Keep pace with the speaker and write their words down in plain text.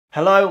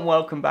Hello and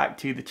welcome back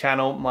to the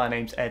channel. My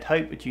name's Ed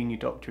Hope, a junior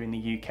doctor in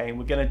the UK, and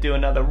we're going to do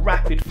another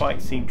rapid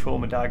fight scene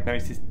trauma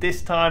diagnosis.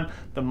 This time,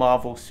 the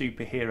Marvel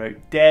superhero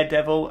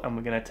Daredevil, and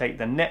we're going to take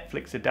the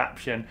Netflix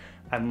adaptation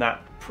and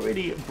that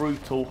pretty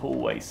brutal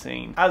hallway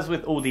scene. As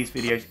with all these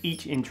videos,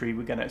 each injury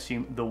we're going to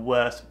assume the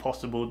worst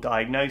possible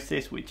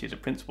diagnosis, which is a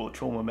principle of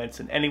trauma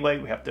medicine anyway.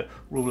 We have to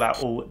rule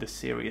out all the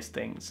serious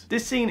things.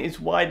 This scene is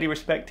widely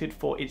respected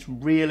for its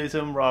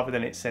realism rather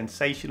than its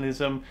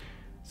sensationalism.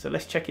 So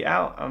let's check it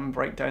out and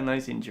break down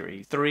those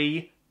injuries.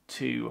 3,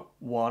 2,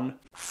 1,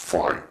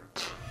 fight!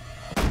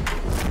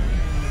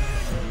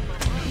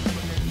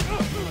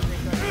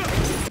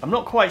 I'm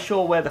not quite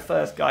sure where the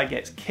first guy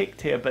gets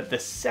kicked here, but the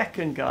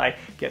second guy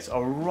gets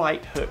a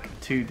right hook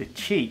to the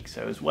cheek.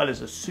 So as well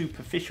as a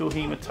superficial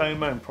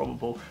haematoma and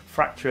probable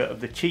fracture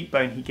of the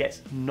cheekbone, he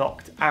gets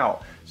knocked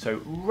out.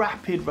 So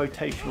rapid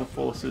rotational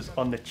forces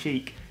on the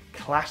cheek,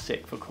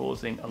 classic for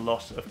causing a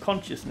loss of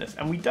consciousness,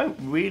 and we don't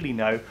really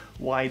know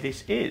why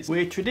this is.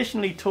 We're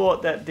traditionally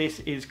taught that this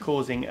is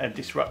causing a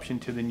disruption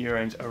to the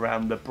neurons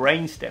around the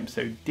brainstem,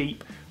 so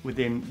deep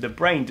within the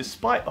brain.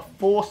 Despite a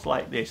force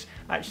like this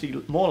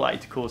actually more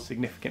likely to cause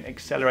significant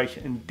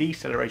acceleration and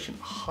deceleration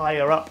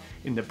higher up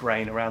in the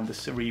brain around the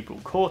cerebral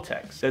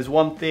cortex. There's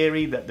one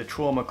theory that the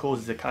trauma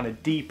causes a kind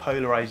of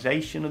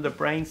depolarization of the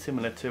brain,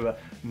 similar to a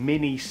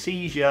mini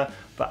seizure,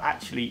 but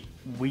actually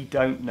we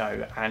don't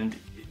know, and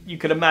you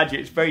can imagine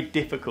it's very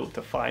difficult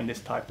to find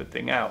this type of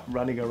thing out,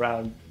 running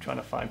around trying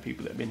to find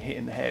people that have been hit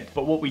in the head.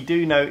 But what we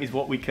do know is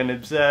what we can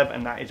observe,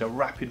 and that is a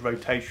rapid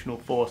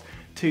rotational force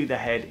to the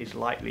head is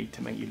likely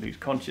to make you lose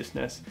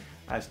consciousness,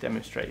 as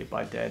demonstrated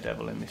by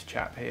Daredevil in this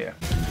chap here.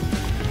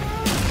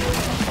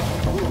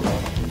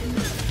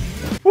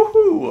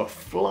 Woohoo!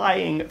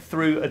 Flying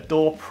through a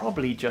door,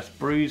 probably just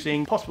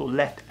bruising, possible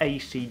left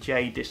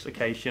ACJ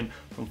dislocation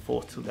from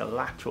force to the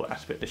lateral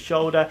aspect of the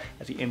shoulder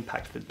as he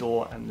impacts the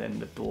door and then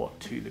the door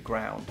to the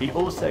ground. He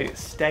also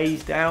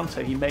stays down,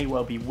 so he may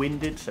well be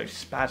winded, so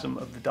spasm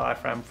of the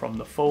diaphragm from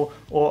the fall,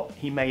 or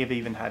he may have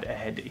even had a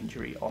head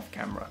injury off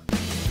camera.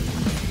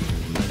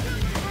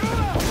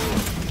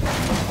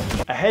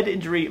 A head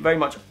injury very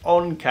much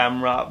on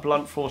camera,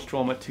 blunt force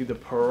trauma to the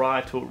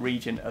parietal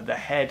region of the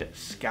head,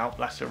 scalp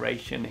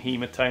laceration,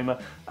 haematoma,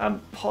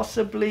 and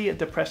possibly a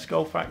depressed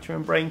skull fracture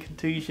and brain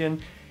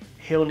contusion.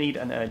 He'll need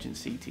an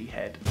urgent CT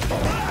head.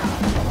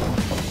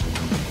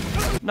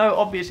 No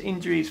obvious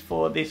injuries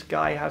for this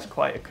guy, has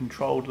quite a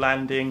controlled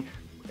landing,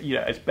 you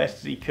know, as best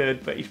as he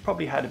could, but he's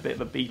probably had a bit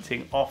of a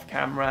beating off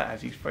camera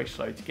as he's very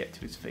slow to get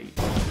to his feet.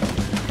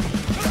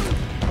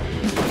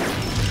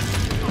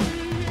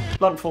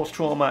 Blunt force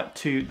trauma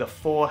to the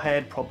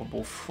forehead,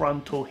 probable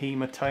frontal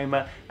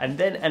haematoma, and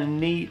then a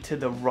knee to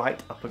the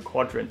right upper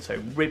quadrant, so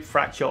rib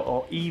fracture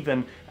or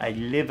even a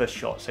liver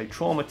shot. So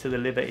trauma to the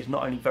liver is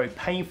not only very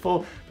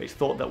painful, but it's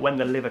thought that when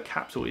the liver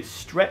capsule is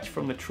stretched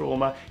from the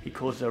trauma, it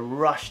causes a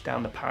rush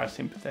down the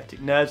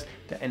parasympathetic nerves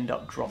to end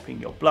up dropping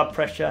your blood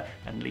pressure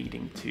and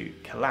leading to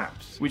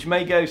collapse, which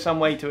may go some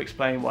way to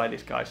explain why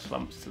this guy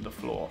slumps to the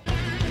floor.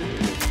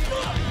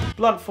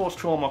 Blunt force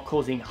trauma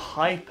causing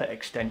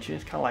hyperextension,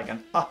 it's kind of like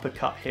an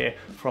uppercut here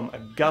from a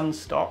gun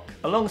stock.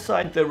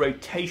 Alongside the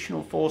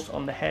rotational force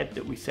on the head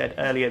that we said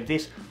earlier,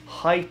 this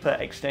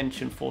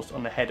hyperextension force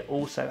on the head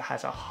also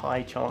has a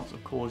high chance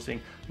of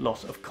causing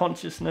loss of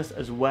consciousness,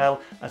 as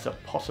well as a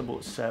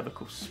possible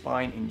cervical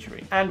spine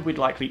injury. And we'd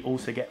likely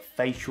also get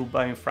facial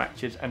bone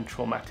fractures and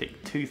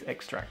traumatic tooth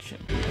extraction.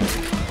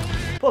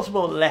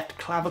 Possible left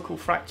clavicle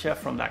fracture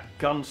from that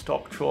gun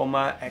stock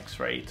trauma,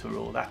 x-ray to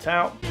rule that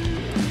out.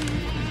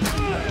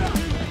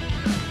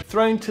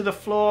 Thrown to the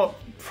floor,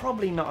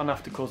 probably not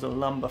enough to cause a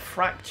lumbar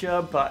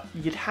fracture, but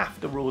you'd have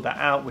to rule that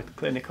out with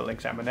clinical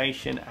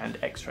examination and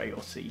x-ray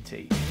or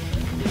CT.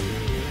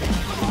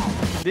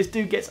 This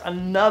dude gets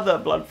another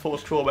blunt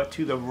force trauma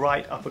to the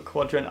right upper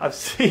quadrant. I've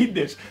seen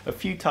this a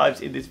few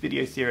times in this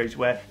video series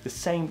where the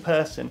same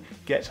person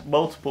gets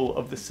multiple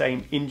of the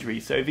same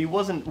injuries. So if he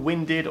wasn't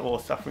winded or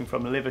suffering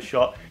from a liver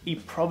shot, he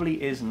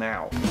probably is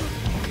now.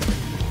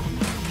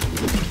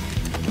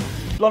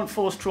 Blunt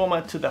force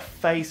trauma to the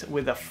face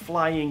with a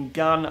flying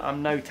gun.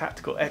 I'm no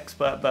tactical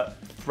expert, but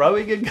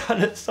throwing a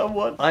gun at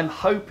someone? I'm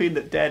hoping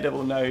that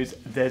Daredevil knows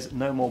there's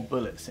no more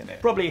bullets in it.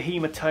 Probably a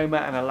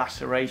haematoma and a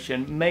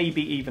laceration,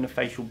 maybe even a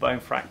facial bone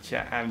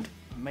fracture, and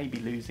maybe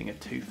losing a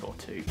tooth or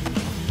two.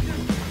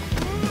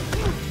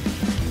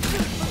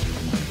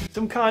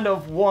 Some kind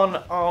of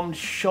one-armed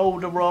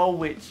shoulder roll,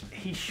 which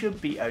he should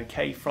be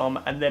okay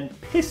from, and then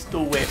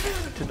pistol whip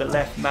to the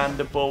left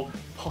mandible,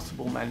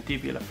 possible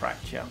mandibular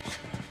fracture.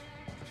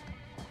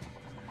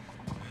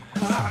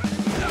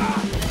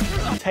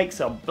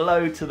 Takes a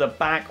blow to the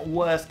back.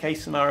 Worst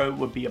case scenario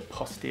would be a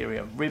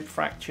posterior rib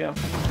fracture.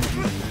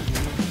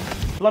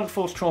 Blunt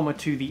force trauma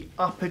to the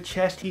upper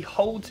chest. He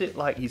holds it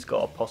like he's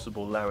got a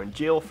possible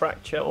laryngeal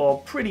fracture,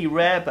 or pretty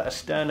rare, but a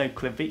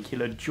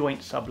sternoclavicular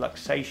joint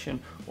subluxation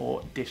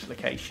or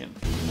dislocation.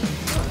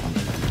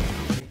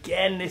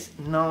 Again, this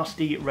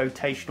nasty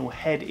rotational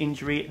head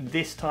injury,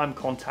 this time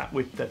contact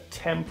with the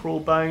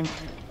temporal bone,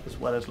 as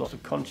well as loss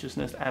of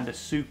consciousness and a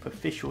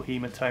superficial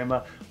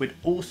haematoma. Would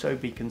also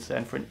be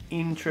concerned for an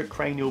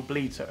intracranial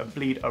bleed, so a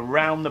bleed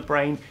around the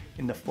brain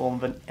in the form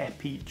of an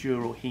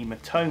epidural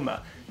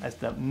haematoma, as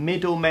the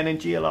middle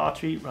meningeal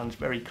artery runs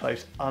very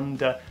close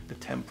under the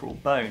temporal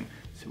bone.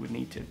 So we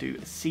need to do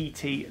a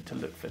CT to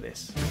look for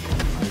this.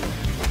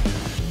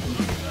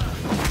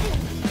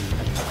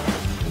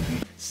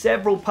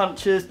 Several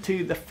punctures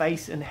to the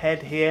face and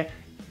head here.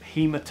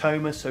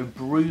 Haematoma, so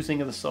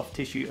bruising of the soft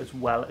tissue, as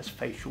well as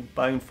facial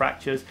bone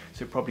fractures,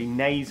 so probably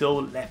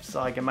nasal, left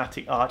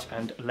zygomatic arch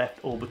and left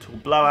orbital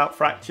blowout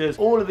fractures.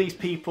 All of these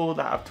people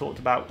that I've talked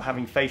about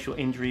having facial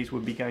injuries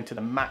would be going to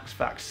the max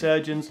fac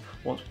surgeons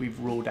once we've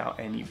ruled out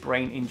any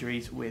brain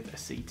injuries with a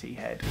CT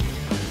head.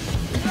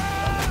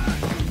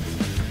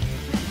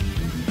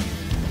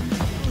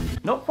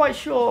 Not quite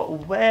sure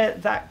where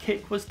that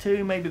kick was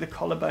to, maybe the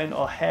collarbone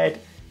or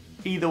head.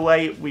 Either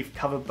way, we've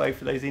covered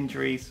both of those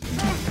injuries.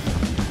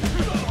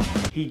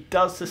 He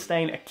does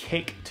sustain a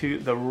kick to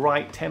the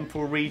right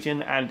temporal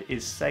region and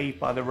is saved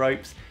by the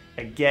ropes.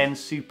 Again,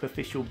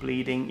 superficial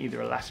bleeding,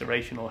 either a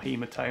laceration or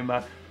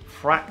hematoma.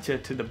 Fracture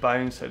to the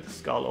bone, so the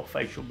skull or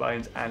facial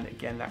bones, and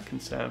again that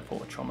concern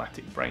for a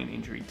traumatic brain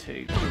injury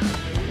too.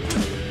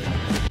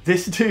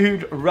 This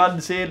dude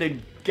runs in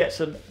and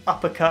gets an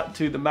uppercut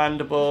to the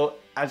mandible.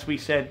 As we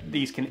said,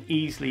 these can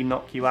easily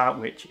knock you out,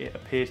 which it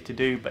appears to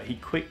do, but he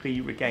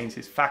quickly regains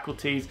his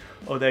faculties.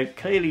 Although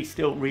clearly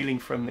still reeling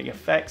from the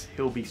effects,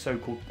 he'll be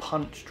so-called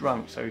punch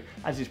drunk. So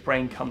as his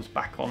brain comes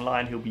back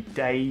online, he'll be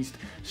dazed,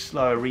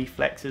 slower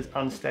reflexes,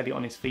 unsteady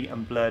on his feet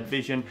and blurred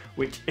vision,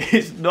 which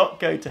is not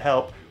going to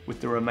help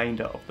with the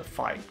remainder of the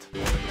fight.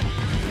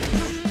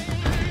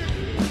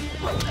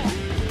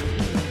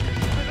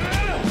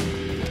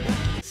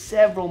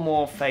 Several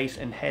more face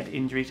and head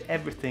injuries,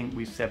 everything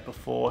we've said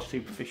before: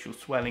 superficial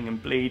swelling and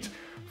bleeds,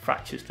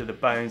 fractures to the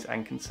bones,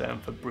 and concern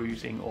for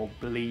bruising or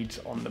bleeds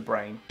on the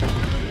brain.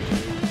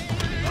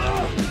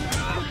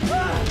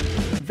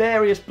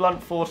 Various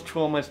blunt force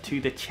traumas to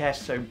the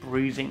chest, so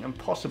bruising and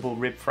possible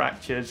rib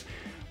fractures.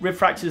 Rib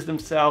fractures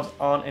themselves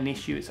aren't an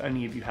issue, it's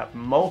only if you have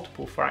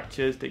multiple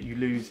fractures that you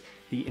lose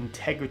the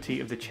integrity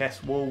of the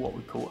chest wall, what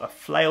we call a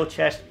flail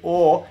chest,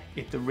 or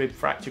if the rib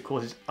fracture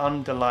causes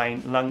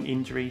underlying lung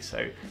injury,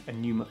 so a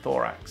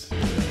pneumothorax.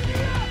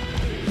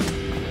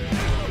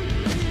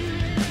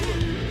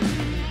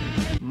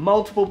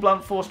 Multiple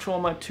blunt force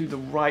trauma to the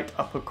right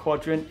upper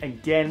quadrant,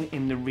 again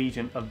in the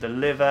region of the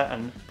liver,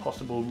 and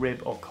possible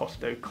rib or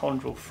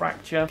costochondral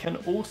fracture can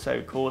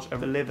also cause a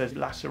liver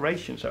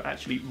laceration, so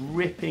actually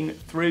ripping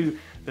through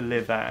the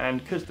liver.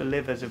 And because the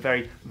liver is a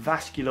very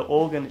vascular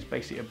organ, it's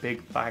basically a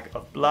big bag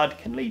of blood,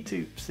 can lead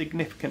to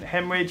significant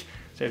hemorrhage.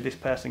 So if this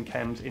person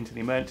comes into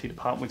the emergency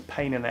department with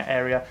pain in their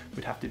area,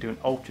 we'd have to do an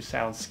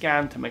ultrasound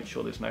scan to make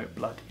sure there's no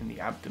blood in the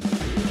abdomen.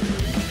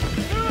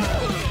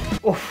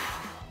 Oof.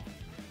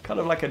 Kind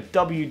of like a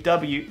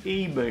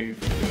WWE move.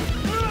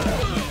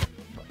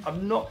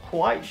 I'm not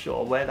quite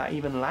sure where that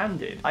even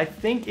landed. I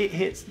think it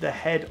hits the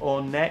head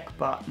or neck,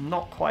 but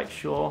not quite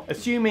sure.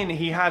 Assuming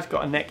he has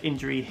got a neck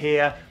injury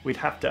here, we'd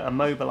have to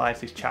immobilize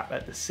this chap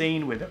at the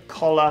scene with a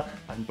collar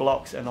and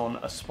blocks and on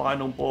a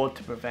spinal board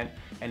to prevent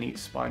any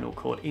spinal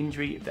cord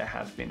injury if there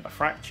has been a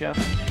fracture.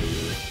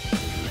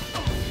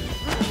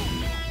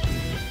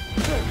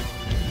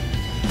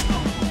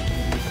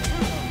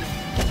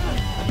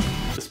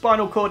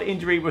 Spinal cord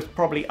injury was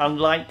probably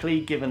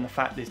unlikely given the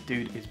fact this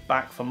dude is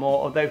back for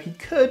more, although he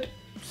could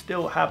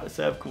still have a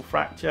cervical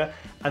fracture,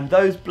 and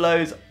those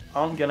blows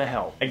aren't going to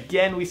help.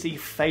 Again, we see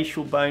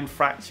facial bone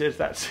fractures.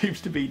 That seems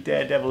to be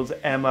Daredevil's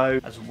MO,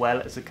 as well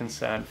as a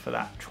concern for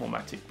that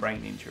traumatic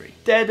brain injury.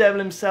 Daredevil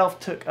himself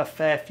took a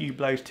fair few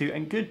blows too,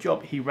 and good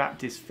job he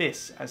wrapped his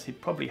fists, as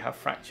he'd probably have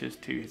fractures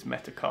to his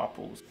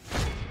metacarpals.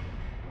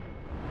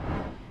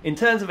 In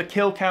terms of a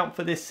kill count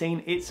for this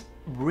scene, it's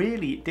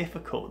really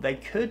difficult. They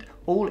could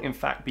all in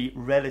fact be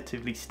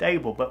relatively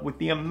stable, but with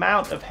the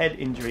amount of head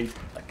injuries,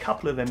 a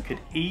couple of them could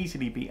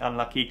easily be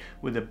unlucky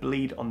with a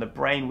bleed on the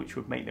brain, which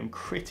would make them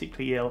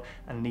critically ill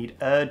and need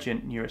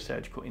urgent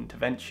neurosurgical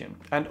intervention.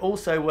 And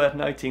also worth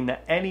noting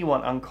that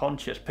anyone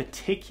unconscious,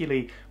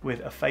 particularly with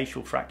a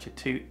facial fracture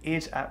too,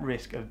 is at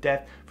risk of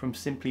death from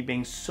simply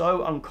being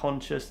so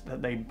unconscious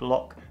that they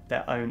block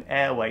their own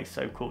airway,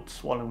 so-called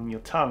swallowing your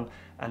tongue,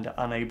 and are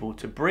unable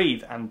to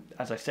breathe. And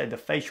as I said, the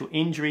facial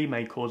injury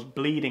may cause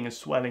bleeding and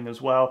swelling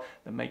as well,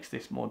 that makes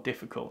this more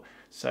difficult.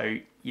 So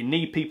you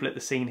need people at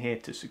the scene here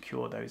to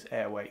secure those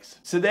airways.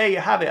 So there you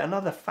have it,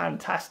 another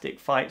fantastic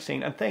fight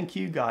scene, and thank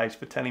you guys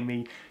for telling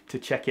me to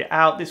check it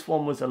out. This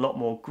one was a lot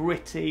more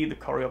gritty, the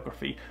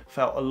choreography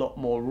felt a lot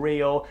more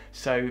real,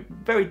 so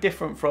very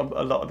different from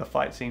a lot of the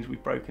fight scenes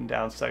we've broken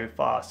down so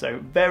far. So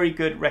very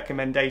good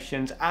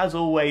recommendations. As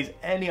always,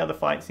 any other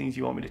fight scenes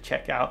you want me to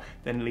check out,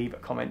 then leave a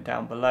comment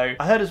down below.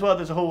 I heard as well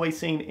there's a hallway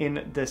scene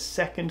in the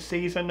second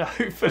season.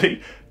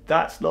 Hopefully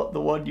that's not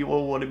the one you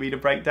all wanted me to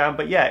break down,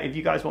 but yeah, if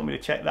you guys want me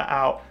to check that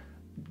out,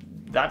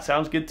 That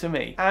sounds good to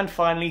me. And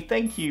finally,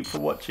 thank you for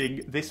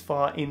watching this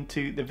far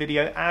into the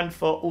video and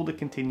for all the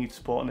continued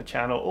support on the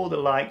channel, all the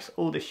likes,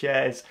 all the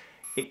shares.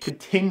 It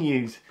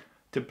continues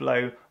to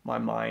blow my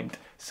mind.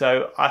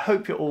 So I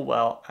hope you're all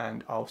well,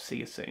 and I'll see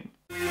you soon.